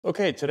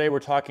Okay, today we're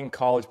talking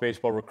college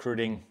baseball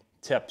recruiting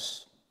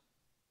tips.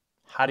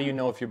 How do you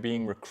know if you're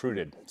being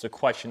recruited? It's a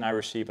question I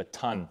receive a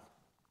ton.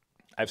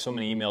 I have so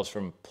many emails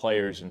from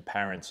players and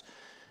parents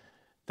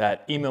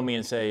that email me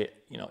and say,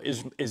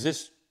 is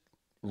this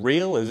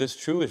real? Is this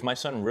true? Is my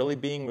son really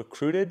being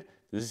recruited?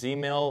 Does this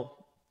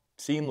email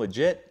seem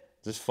legit?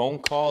 Is this phone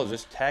call? Is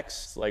this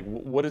text? Like,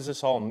 what does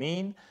this all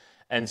mean?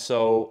 And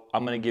so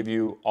I'm going to give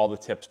you all the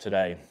tips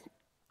today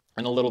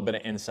and a little bit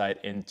of insight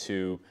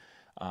into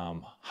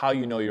how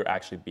you know you're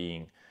actually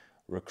being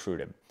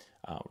recruited.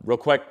 Real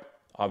quick,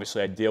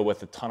 obviously I deal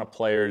with a ton of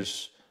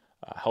players,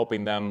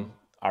 helping them,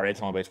 our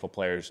Antonelli baseball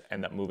players,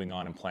 end up moving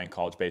on and playing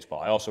college baseball.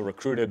 I also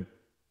recruited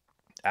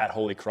at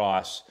Holy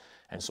Cross,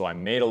 and so I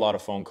made a lot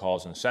of phone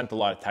calls and sent a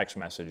lot of text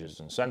messages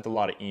and sent a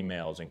lot of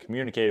emails and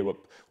communicated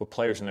with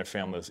players and their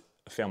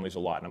families a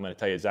lot. And I'm going to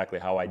tell you exactly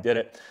how I did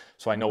it,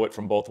 so I know it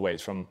from both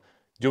ways, from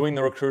doing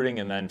the recruiting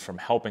and then from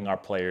helping our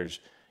players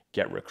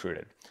get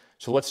recruited.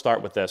 So let's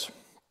start with this.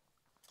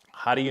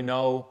 How do you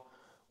know?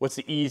 What's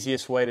the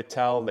easiest way to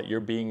tell that you're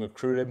being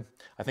recruited?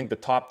 I think the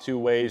top two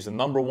ways, the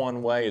number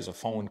one way is a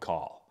phone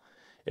call.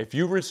 If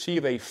you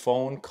receive a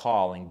phone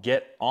call and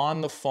get on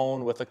the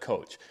phone with a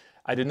coach,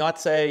 I did not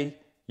say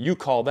you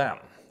call them,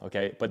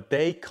 okay? But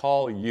they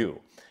call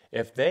you.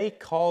 If they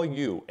call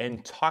you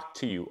and talk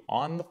to you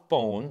on the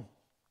phone,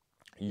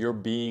 you're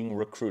being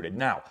recruited.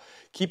 Now,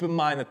 keep in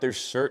mind that there's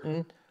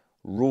certain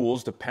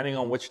rules depending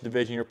on which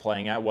division you're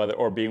playing at,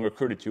 or being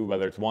recruited to,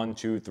 whether it's 1,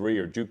 2, 3,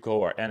 or JUCO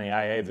or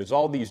NAIA. There's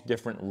all these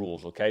different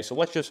rules. Okay, so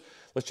let's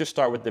just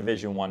start with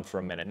Division 1 for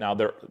a minute. Now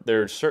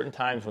there's certain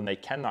times when they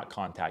cannot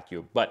contact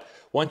you, but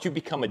once you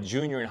become a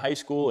junior in high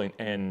school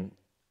and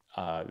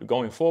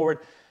going forward,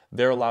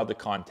 they're allowed to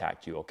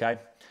contact you. Okay,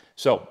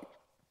 so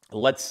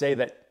let's say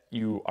that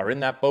you are in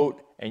that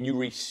boat and you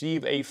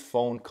receive a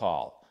phone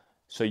call.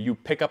 So you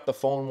pick up the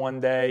phone one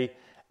day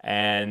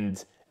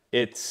and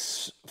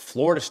it's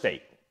Florida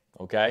State,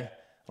 okay? I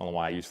don't know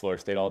why I use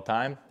Florida State all the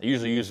time. I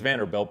usually use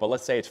Vanderbilt, but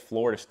let's say it's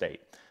Florida State,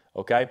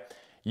 okay?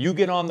 You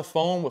get on the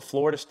phone with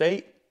Florida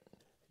State,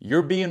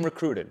 you're being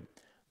recruited.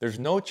 There's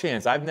no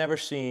chance. I've never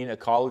seen a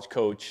college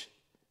coach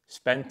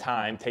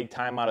take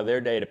time out of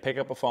their day to pick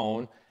up a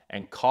phone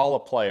and call a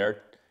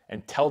player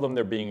and tell them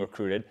they're being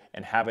recruited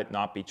and have it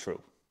not be true,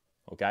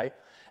 okay?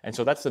 And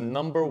so that's the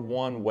number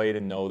one way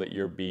to know that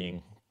you're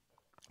being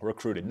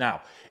recruited.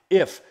 Now,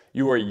 if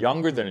you are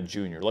younger than a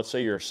junior, let's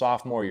say you're a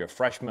sophomore, you're a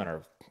freshman,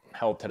 or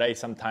hell, today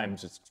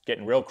sometimes it's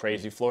getting real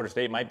crazy. Florida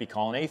State might be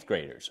calling 8th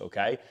graders,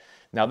 okay?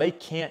 Now, they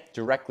can't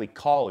directly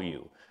call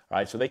you,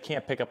 right? So they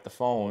can't pick up the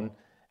phone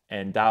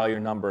and dial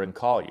your number and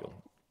call you.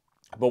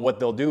 But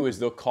what they'll do is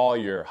they'll call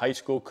your high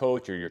school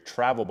coach or your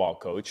travel ball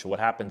coach. So what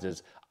happens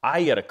is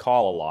I get a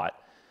call a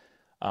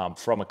lot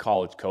from a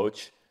college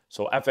coach.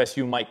 So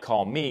FSU might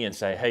call me and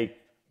say, hey,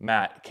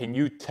 Matt, can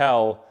you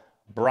tell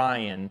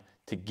Brian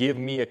to give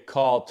me a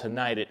call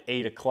tonight at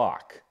 8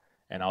 o'clock?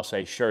 And I'll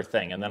say, sure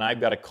thing. And then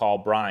I've got to call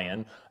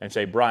Brian and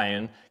say,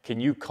 Brian, can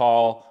you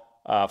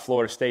call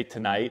Florida State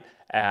tonight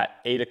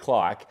at 8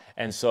 o'clock?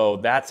 And so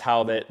that's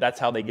how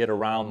they get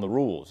around the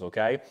rules,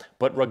 okay?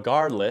 But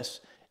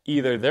regardless,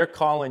 either they're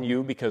calling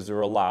you because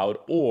they're allowed,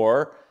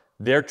 or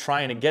they're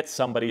trying to get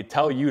somebody to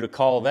tell you to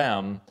call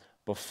them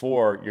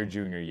before your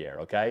junior year,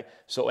 okay?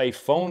 So a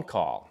phone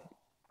call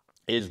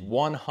is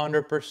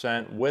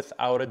 100%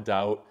 without a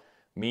doubt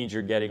means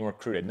you're getting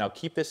recruited. Now,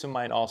 keep this in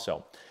mind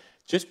also.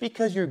 Just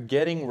because you're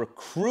getting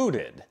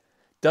recruited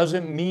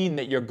doesn't mean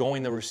that you're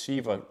going to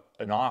receive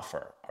an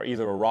offer, or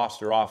either a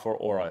roster offer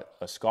or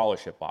a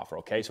scholarship offer,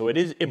 okay? So it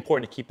is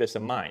important to keep this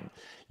in mind.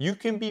 You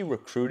can be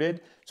recruited,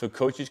 so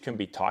coaches can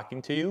be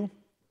talking to you.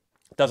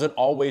 Doesn't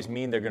always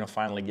mean they're going to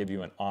finally give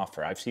you an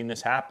offer. I've seen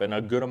this happen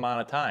a good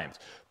amount of times.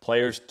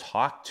 Players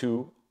talk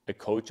to a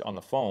coach on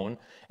the phone,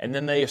 and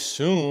then they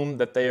assume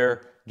that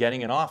they're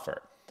getting an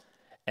offer.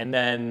 And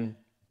then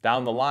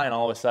down the line,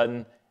 all of a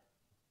sudden,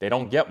 they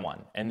don't get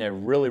one, and they're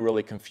really,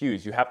 really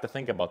confused. You have to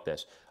think about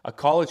this. A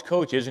college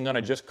coach isn't going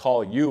to just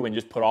call you and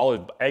just put all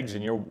his eggs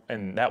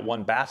in that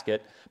one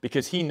basket,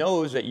 because he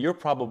knows that you're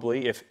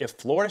probably, if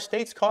Florida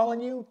State's calling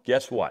you,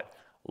 guess what?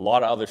 A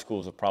lot of other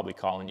schools are probably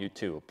calling you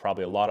too.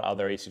 Probably a lot of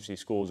other ACC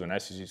schools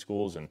and SEC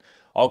schools and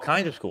all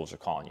kinds of schools are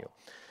calling you.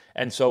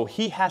 And so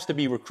he has to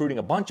be recruiting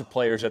a bunch of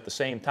players at the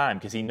same time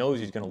because he knows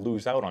he's going to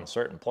lose out on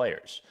certain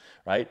players,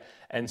 right?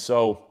 And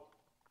so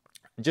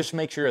just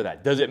make sure of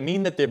that. Does it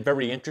mean that they're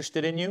very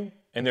interested in you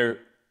and they're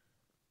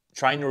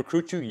trying to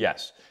recruit you?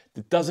 Yes.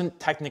 It doesn't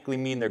technically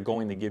mean they're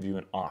going to give you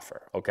an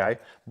offer, okay?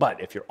 But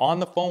if you're on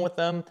the phone with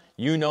them,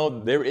 you know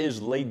there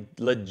is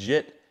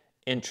legit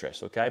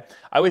interest, okay?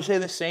 I would say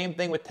the same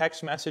thing with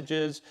text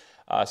messages.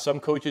 Some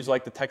coaches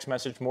like to text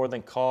message more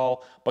than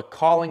call, but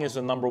calling is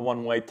the number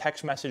one way.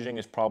 Text messaging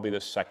is probably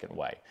the second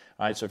way,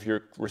 all right? So if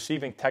you're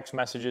receiving text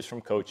messages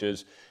from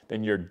coaches,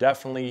 then they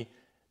definitely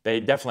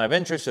have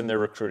interest and they're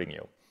recruiting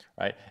you.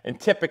 Right? And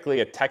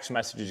typically a text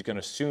message is going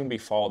to soon be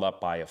followed up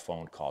by a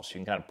phone call. So you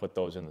can kind of put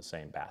those in the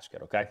same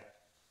basket, okay?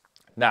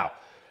 Now,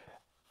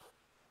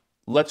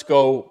 let's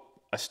go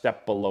a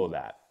step below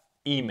that.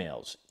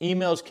 emails.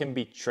 Emails can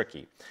be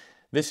tricky.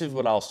 This is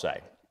what I'll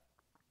say.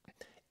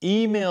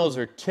 Emails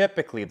are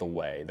typically the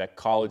way that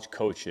college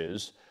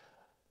coaches,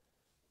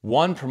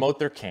 one, promote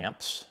their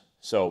camps.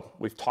 So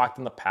we've talked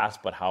in the past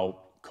about how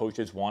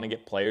coaches want to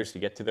get players to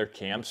get to their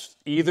camps,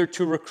 either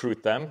to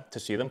recruit them, to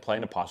see them play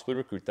and to possibly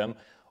recruit them,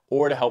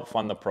 or to help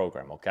fund the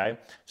program, okay?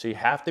 So you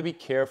have to be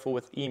careful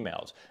with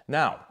emails.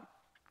 Now,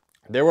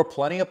 there were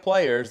plenty of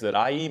players that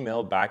I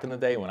emailed back in the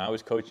day when I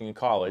was coaching in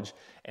college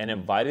and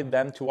invited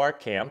them to our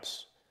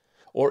camps,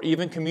 or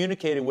even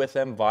communicated with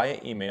them via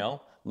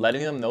email,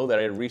 letting them know that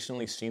I had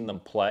recently seen them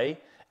play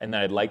and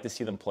that I'd like to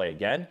see them play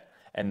again,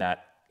 and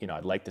that,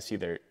 I'd like to see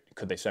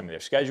could they send me their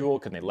schedule?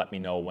 Could they let me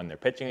know when they're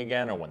pitching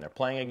again or when they're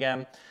playing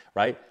again,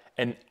 right?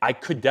 And I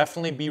could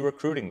definitely be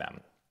recruiting them,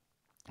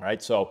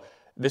 right? So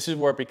this is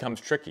where it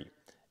becomes tricky.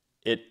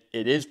 It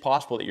is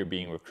possible that you're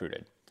being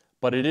recruited,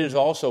 but it is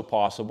also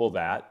possible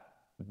that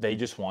they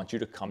just want you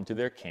to come to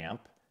their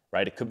camp,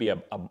 right? It could be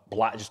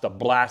just a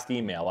blast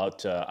email out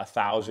to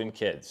 1,000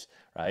 kids,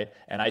 right?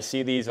 And I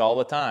see these all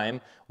the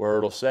time where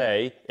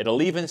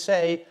it'll even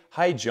say,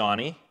 "Hi,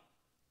 Johnny,"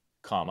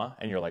 comma,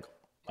 and you're like,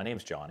 "My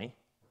name's Johnny.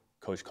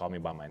 Coach called me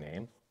by my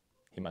name.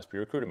 He must be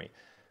recruiting me.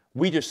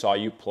 We just saw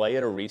you play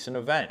at a recent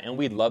event and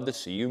we'd love to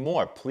see you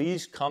more.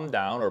 Please come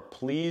down or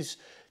please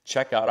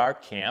check out our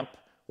camp,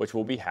 which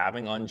we'll be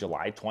having on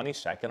July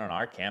 22nd on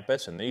our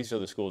campus. And these are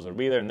the schools that will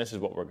be there and this is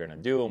what we're going to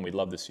do. And we'd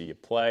love to see you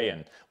play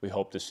and we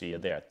hope to see you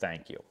there.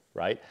 Thank you,"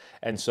 right?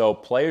 And so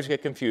players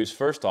get confused.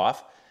 First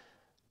off,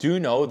 do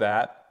know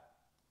that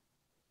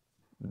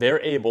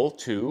they're able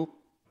to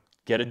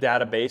get a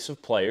database of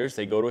players.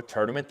 They go to a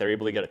tournament. They're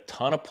able to get a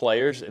ton of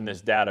players in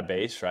this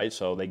database, right?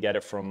 So they get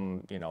it from,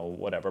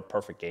 whatever,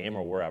 Perfect Game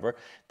or wherever.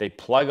 They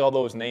plug all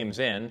those names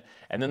in,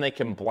 and then they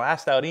can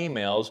blast out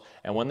emails.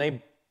 And when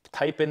they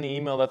type in the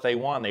email that they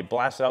want, they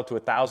blast it out to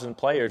 1,000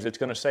 players. It's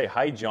going to say,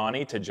 "Hi,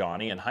 Johnny," to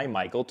Johnny, and "Hi,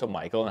 Michael," to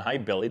Michael, and "Hi,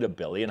 Billy," to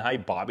Billy, and "Hi,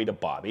 Bobby," to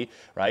Bobby,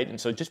 right? And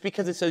so just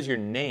because it says your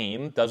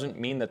name doesn't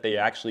mean that they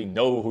actually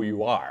know who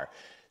you are.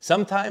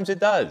 Sometimes it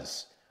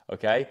does,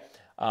 okay?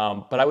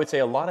 But I would say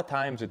a lot of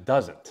times it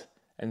doesn't.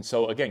 And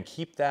so again,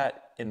 keep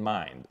that in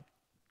mind,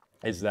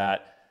 is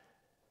that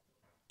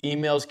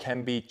emails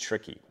can be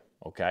tricky,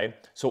 okay?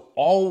 So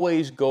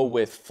always go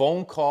with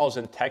phone calls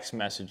and text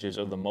messages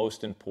are the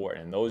most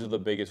important. And those are the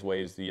biggest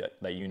ways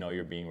that you know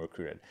you're being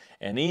recruited.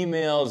 And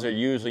emails are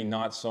usually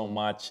not so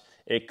much.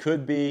 It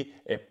could be,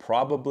 it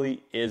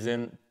probably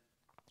isn't.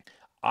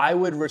 I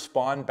would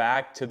respond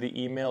back to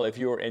the email. If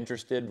you're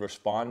interested,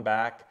 respond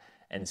back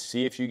and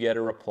see if you get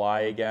a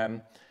reply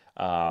again.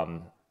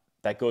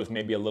 That goes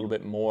maybe a little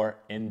bit more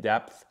in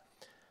depth.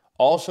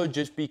 Also,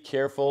 just be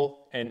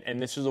careful,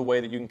 and this is a way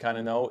that you can kind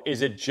of know,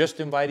 is it just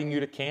inviting you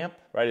to camp,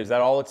 right? Is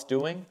that all it's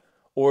doing?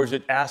 Or is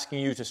it asking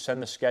you to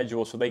send the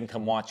schedule so they can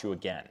come watch you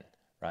again,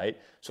 right?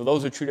 So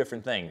those are two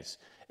different things.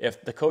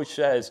 If the coach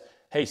says,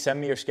 "Hey,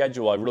 send me your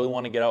schedule, I really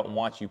want to get out and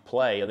watch you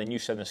play," and then you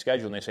send the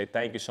schedule and they say,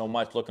 "Thank you so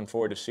much, looking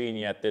forward to seeing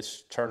you at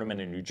this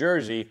tournament in New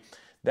Jersey,"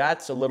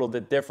 that's a little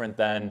bit different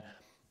than,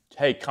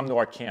 "Hey, come to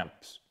our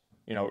camps.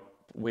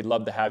 We'd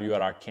love to have you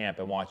at our camp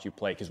and watch you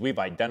play because we've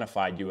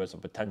identified you as a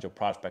potential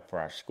prospect for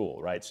our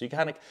school," right? So you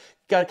got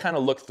to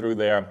look through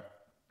there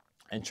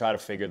and try to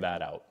figure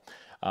that out.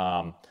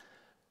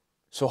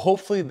 So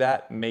hopefully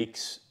that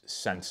makes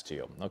sense to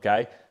you,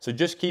 okay? So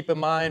just keep in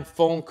mind,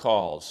 phone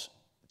calls,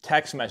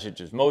 text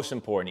messages, most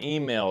important.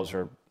 Emails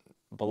are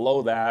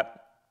below that.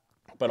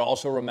 But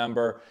also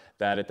remember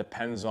that it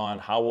depends on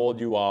how old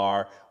you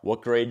are,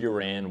 what grade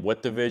you're in,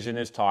 what division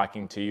is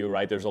talking to you,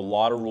 right? There's a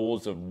lot of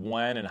rules of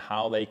when and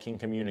how they can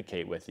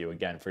communicate with you.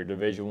 Again, for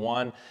Division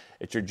I,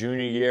 it's your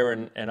junior year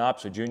and up,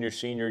 so junior,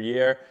 senior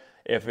year.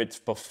 If it's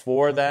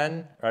before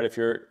then, right, if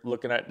you're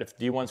looking at if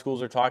D1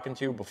 schools are talking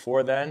to you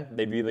before then,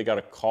 they've either got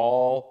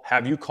to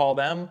have you call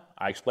them,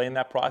 I explain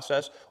that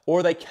process,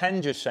 or they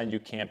can just send you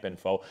camp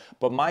info.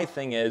 But my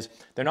thing is,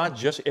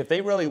 if they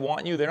really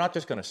want you, they're not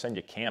just going to send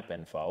you camp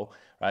info,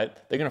 right?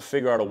 They're going to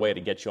figure out a way to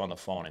get you on the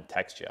phone and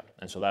text you.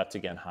 And so that's,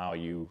 again, how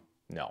you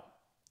know.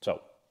 So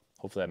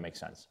hopefully that makes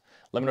sense.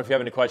 Let me know if you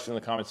have any questions in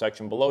the comment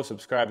section below.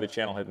 Subscribe to the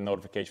channel, hit the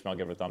notification bell,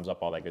 give it a thumbs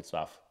up, all that good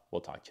stuff.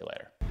 We'll talk to you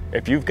later.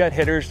 If you've got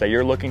hitters that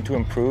you're looking to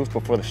improve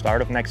before the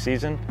start of next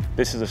season,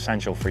 this is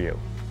essential for you.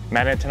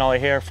 Matt Antonelli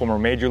here, former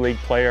Major League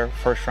player,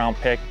 first-round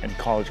pick, and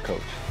college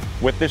coach.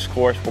 With this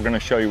course, we're going to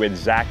show you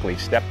exactly,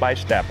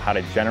 step-by-step, how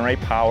to generate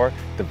power,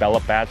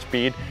 develop bat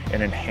speed,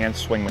 and enhance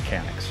swing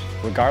mechanics.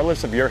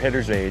 Regardless of your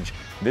hitter's age,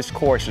 this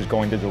course is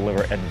going to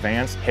deliver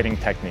advanced hitting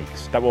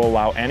techniques that will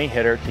allow any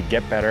hitter to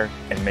get better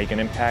and make an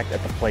impact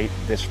at the plate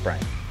this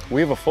spring. We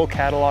have a full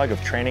catalog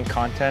of training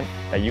content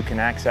that you can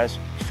access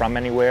from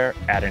anywhere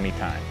at any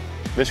time.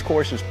 This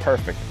course is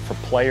perfect for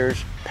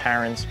players,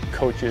 parents,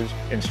 coaches,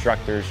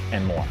 instructors,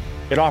 and more.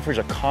 It offers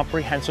a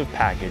comprehensive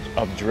package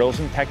of drills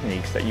and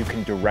techniques that you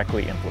can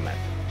directly implement.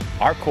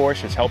 Our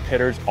course has helped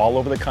hitters all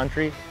over the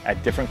country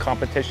at different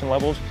competition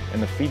levels,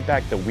 and the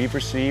feedback that we've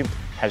received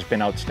has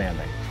been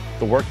outstanding.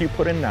 The work you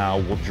put in now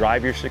will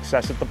drive your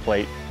success at the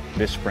plate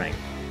this spring.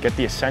 Get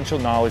the essential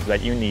knowledge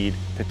that you need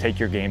to take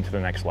your game to the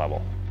next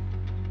level.